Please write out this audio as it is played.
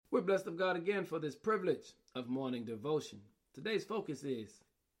we're blessed of God again for this privilege of morning devotion. Today's focus is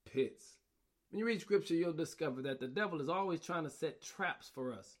pits. When you read scripture, you'll discover that the devil is always trying to set traps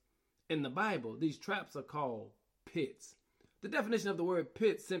for us. In the Bible, these traps are called pits. The definition of the word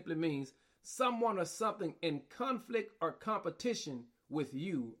pit simply means someone or something in conflict or competition with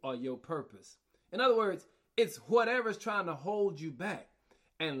you or your purpose. In other words, it's whatever's trying to hold you back.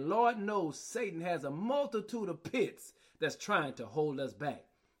 And Lord knows Satan has a multitude of pits that's trying to hold us back.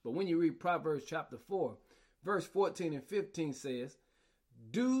 But when you read Proverbs chapter 4, verse 14 and 15 says,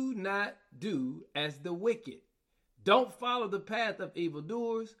 "Do not do as the wicked. Don't follow the path of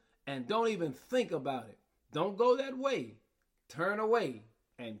evildoers, and don't even think about it. Don't go that way. Turn away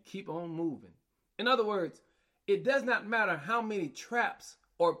and keep on moving." In other words, it does not matter how many traps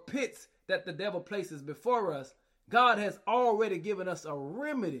or pits that the devil places before us. God has already given us a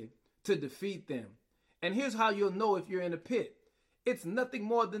remedy to defeat them. And here's how you'll know if you're in a pit. It's nothing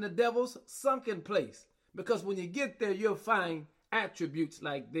more than the devil's sunken place. Because when you get there, you'll find attributes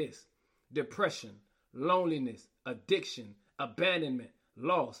like this: depression, loneliness, addiction, abandonment,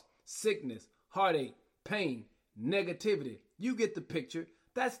 loss, sickness, heartache, pain, negativity. You get the picture.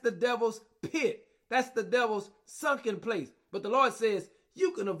 That's the devil's pit. That's the devil's sunken place. But the Lord says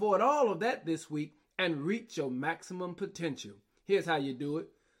you can avoid all of that this week and reach your maximum potential. Here's how you do it.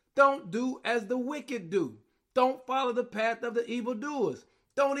 Don't do as the wicked do. Don't follow the path of the evildoers.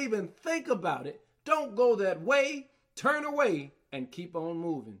 Don't even think about it. Don't go that way. Turn away and keep on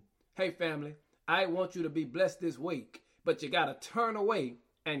moving. Hey family, I want you to be blessed this week, but you got to turn away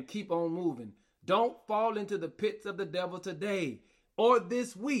and keep on moving. Don't fall into the pits of the devil today or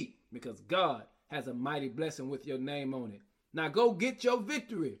this week, because God has a mighty blessing with your name on it. Now go get your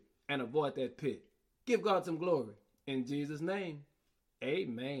victory and avoid that pit. Give God some glory. In Jesus' name,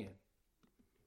 amen.